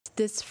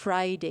this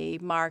Friday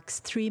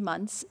marks 3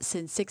 months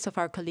since 6 of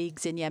our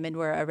colleagues in Yemen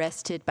were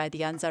arrested by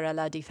the Ansar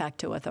Allah de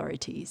facto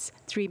authorities.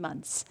 3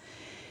 months.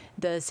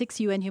 The 6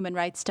 UN human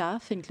rights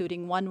staff,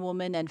 including 1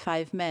 woman and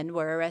 5 men,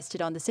 were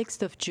arrested on the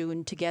 6th of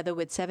June together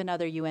with 7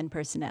 other UN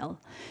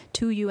personnel.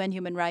 2 UN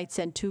human rights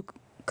and 2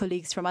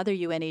 colleagues from other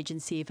UN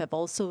agencies have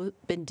also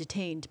been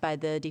detained by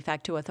the de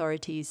facto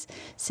authorities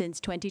since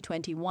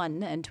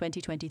 2021 and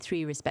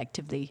 2023,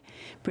 respectively,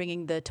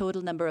 bringing the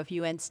total number of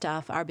UN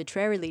staff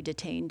arbitrarily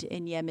detained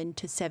in Yemen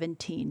to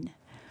 17.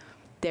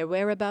 Their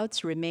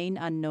whereabouts remain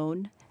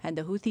unknown, and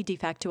the Houthi de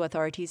facto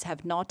authorities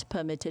have not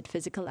permitted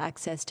physical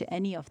access to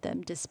any of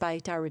them,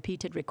 despite our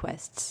repeated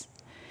requests.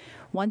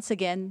 Once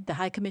again, the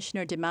High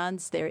Commissioner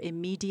demands their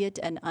immediate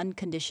and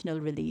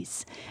unconditional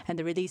release, and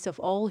the release of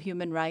all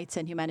human rights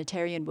and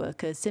humanitarian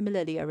workers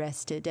similarly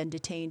arrested and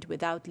detained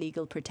without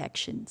legal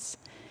protections.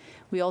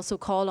 We also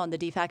call on the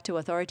de facto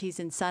authorities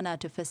in Sana'a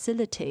to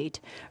facilitate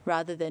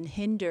rather than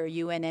hinder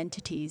UN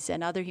entities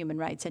and other human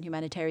rights and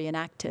humanitarian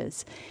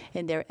actors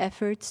in their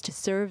efforts to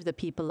serve the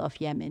people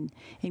of Yemen,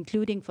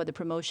 including for the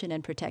promotion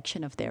and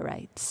protection of their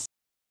rights.